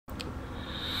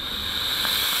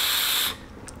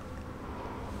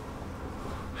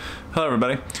Hello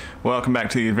everybody, welcome back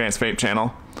to the Advanced Vape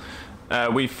channel.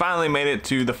 We finally made it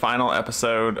to the final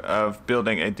episode of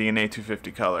building a DNA 250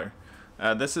 color.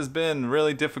 This has been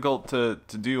really difficult to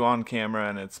do on camera,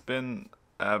 and it's been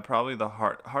probably the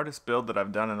hardest build that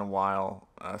I've done in a while,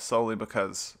 solely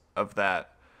because of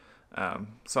that.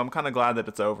 So I'm kind of glad that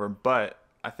it's over, but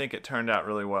I think it turned out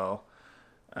really well.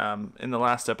 In the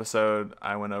last episode,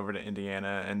 I went over to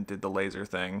Indiana and did the laser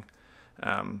thing.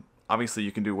 Obviously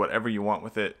you can do whatever you want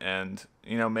with it, and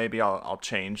you know, maybe I'll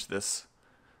change this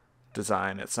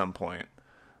design at some point.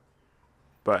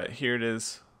 But here it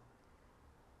is,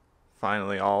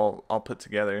 finally all put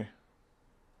together.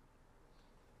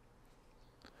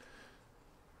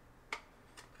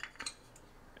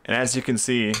 And as you can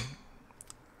see,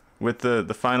 with the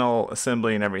final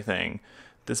assembly and everything,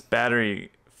 this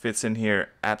battery fits in here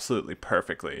absolutely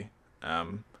perfectly.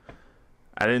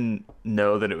 I didn't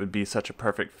know that it would be such a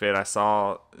perfect fit. I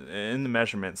saw in the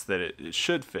measurements that it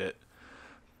should fit,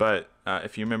 but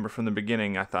if you remember from the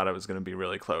beginning, I thought it was going to be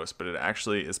really close, but it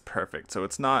actually is perfect. So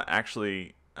it's not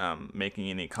actually making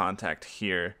any contact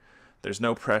here. There's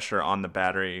no pressure on the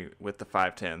battery with the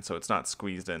 510, so it's not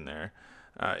squeezed in there.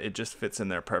 It just fits in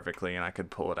there perfectly, and I could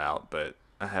pull it out, but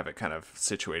I have it kind of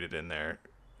situated in there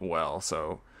well,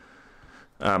 so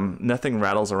nothing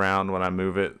rattles around when I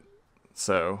move it.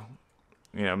 So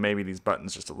you know, maybe these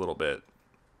buttons just a little bit,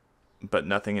 but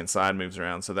nothing inside moves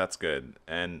around, so that's good.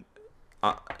 And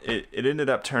it ended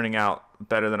up turning out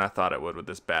better than I thought it would with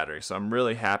this battery, so I'm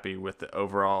really happy with the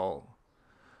overall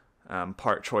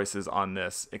part choices on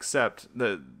this, except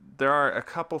there are a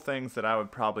couple things that I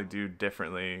would probably do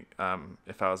differently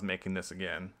if I was making this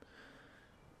again.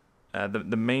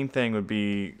 The main thing would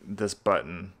be this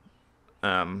button.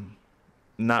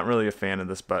 Not really a fan of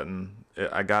this button.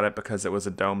 I got it because it was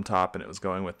a dome top and it was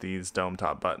going with these dome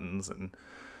top buttons, and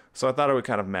so I thought it would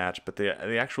kind of match, but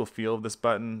the actual feel of this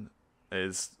button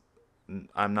is,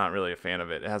 I'm not really a fan of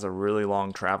it. It has a really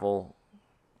long travel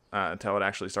until it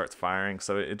actually starts firing,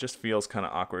 so it just feels kind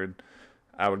of awkward.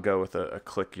 I would go with a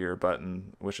clickier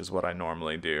button, which is what I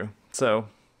normally do. So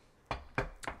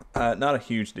not a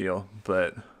huge deal,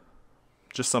 but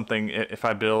just something, if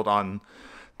I build on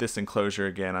this enclosure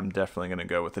again, I'm definitely going to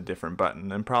go with a different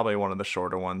button, and probably one of the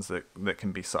shorter ones that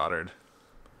can be soldered.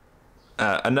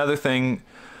 Another thing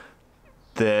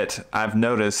that I've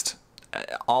noticed,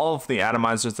 all of the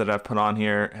atomizers that I've put on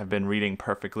here have been reading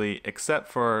perfectly, except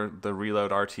for the reload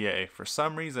RTA. For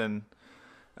some reason,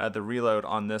 the reload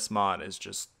on this mod is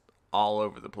just all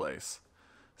over the place.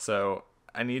 So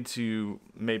I need to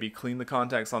maybe clean the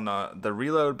contacts on the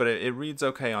reload, but it reads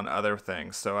okay on other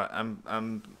things. So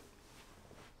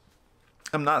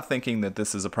I'm not thinking that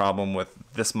this is a problem with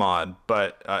this mod,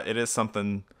 but it is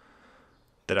something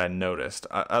that I noticed.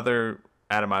 Other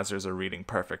atomizers are reading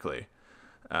perfectly.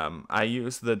 I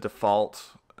use the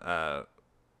default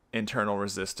internal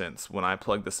resistance when I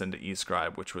plugged this into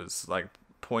eScribe, which was like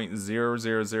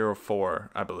 0.0004,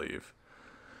 I believe.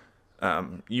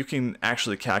 You can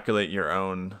actually calculate your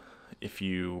own if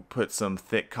you put some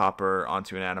thick copper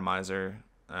onto an atomizer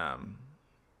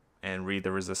and read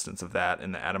the resistance of that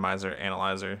in the atomizer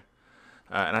analyzer.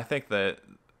 And I think that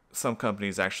some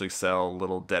companies actually sell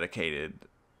little dedicated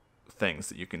things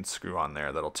that you can screw on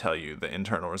there that'll tell you the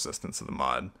internal resistance of the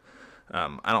mod.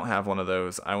 I don't have one of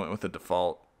those. I went with the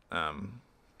default. I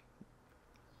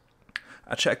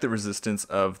checked the resistance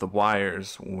of the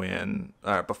wires when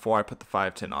before I put the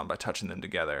 510 on by touching them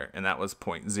together, and that was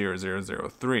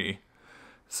 0.0003.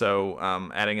 So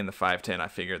adding in the 510, I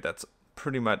figured that's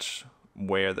pretty much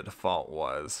where the default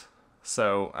was.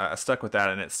 So I stuck with that,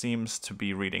 and it seems to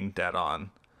be reading dead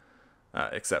on,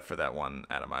 except for that one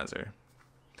atomizer.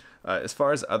 As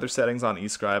far as other settings on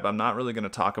eScribe, I'm not really going to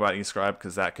talk about eScribe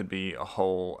because that could be a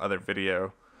whole other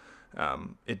video.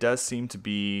 It does seem to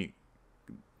be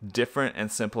different and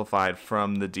simplified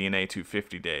from the DNA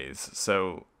 250 days.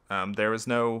 So there was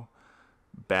no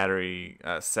battery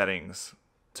settings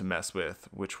to mess with,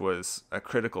 which was a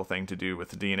critical thing to do with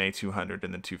the DNA 200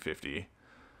 and the 250.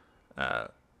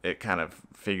 It kind of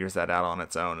figures that out on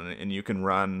its own, and you can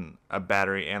run a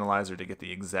battery analyzer to get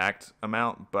the exact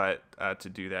amount, but to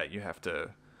do that you have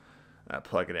to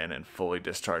plug it in and fully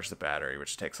discharge the battery,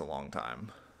 which takes a long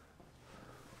time,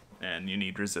 and you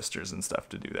need resistors and stuff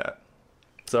to do that.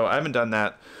 So I haven't done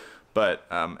that, but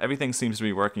everything seems to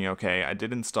be working okay. I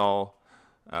did install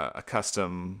a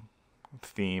custom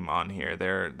theme on here.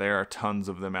 There are tons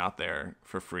of them out there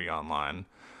for free online.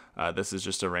 This is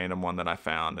just a random one that I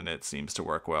found, and it seems to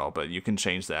work well, but you can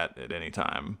change that at any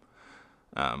time.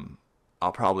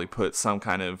 I'll probably put some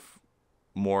kind of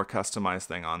more customized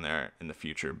thing on there in the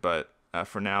future, but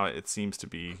for now it seems to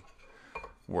be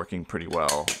working pretty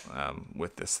well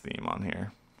with this theme on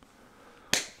here.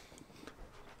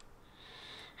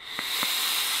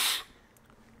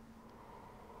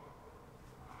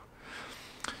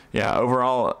 Yeah,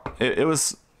 overall, it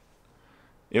was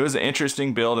an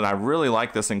interesting build, and I really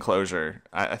like this enclosure.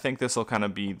 I think this will kind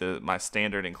of be my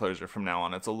standard enclosure from now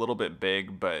on. It's a little bit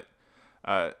big, but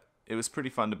it was pretty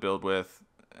fun to build with.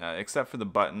 Except for the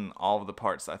button, all of the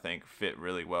parts I think fit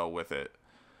really well with it.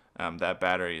 That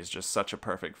battery is just such a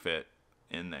perfect fit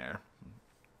in there.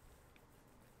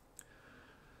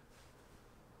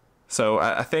 So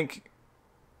I think,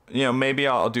 you know, maybe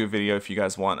I'll do a video if you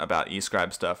guys want about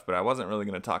eScribe stuff, but I wasn't really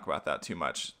going to talk about that too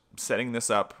much. Setting this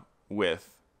up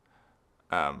with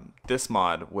this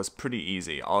mod was pretty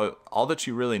easy. All that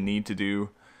you really need to do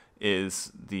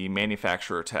is the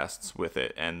manufacturer tests with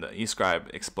it, and the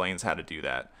eScribe explains how to do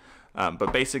that.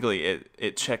 But basically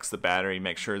it checks the battery,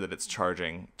 makes sure that it's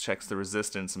charging, checks the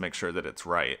resistance and make sure that it's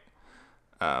right,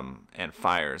 and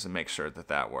fires and make sure that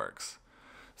that works.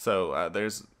 So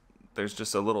there's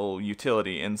just a little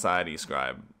utility inside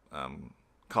eScribe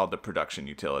called the production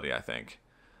utility, I think.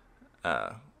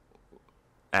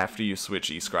 After you switch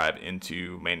eScribe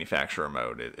into manufacturer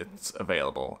mode, it's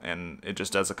available, and it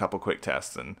just does a couple quick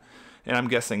tests. And I'm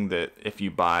guessing that if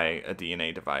you buy a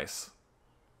DNA device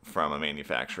from a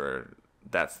manufacturer,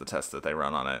 that's the test that they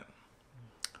run on it.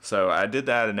 So I did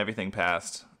that, and everything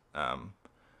passed.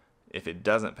 If it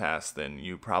doesn't pass, then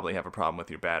you probably have a problem with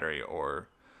your battery, or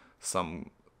some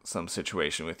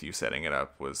situation with you setting it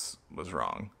up was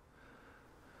wrong.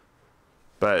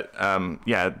 But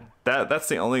yeah,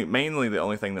 that's mainly the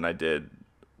only thing that I did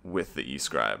with the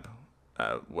eScribe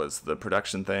was the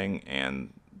production thing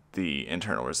and the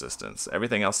internal resistance.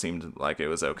 Everything else seemed like it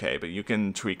was okay, but you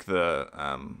can tweak the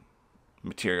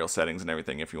material settings and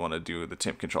everything if you want to do the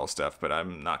temp control stuff, but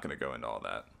I'm not going to go into all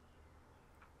that.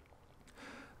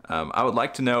 I would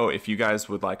like to know if you guys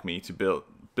would like me to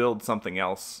build something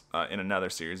else in another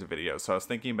series of videos. So I was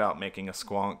thinking about making a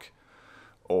Squonk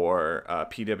or a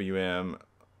PWM,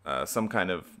 some kind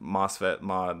of MOSFET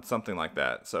mod, something like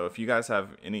that. So if you guys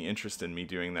have any interest in me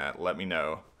doing that, let me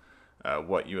know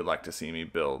what you would like to see me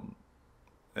build,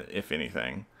 if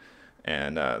anything.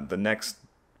 And the next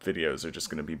videos are just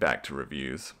going to be back to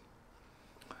reviews.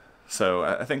 So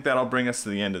I think that'll bring us to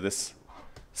the end of this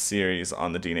series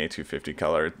on the DNA 250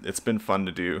 color. It's been fun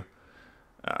to do.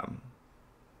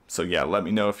 So yeah, let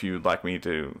me know if you'd like me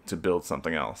to build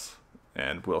something else,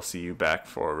 and we'll see you back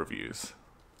for reviews.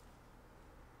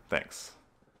 Thanks.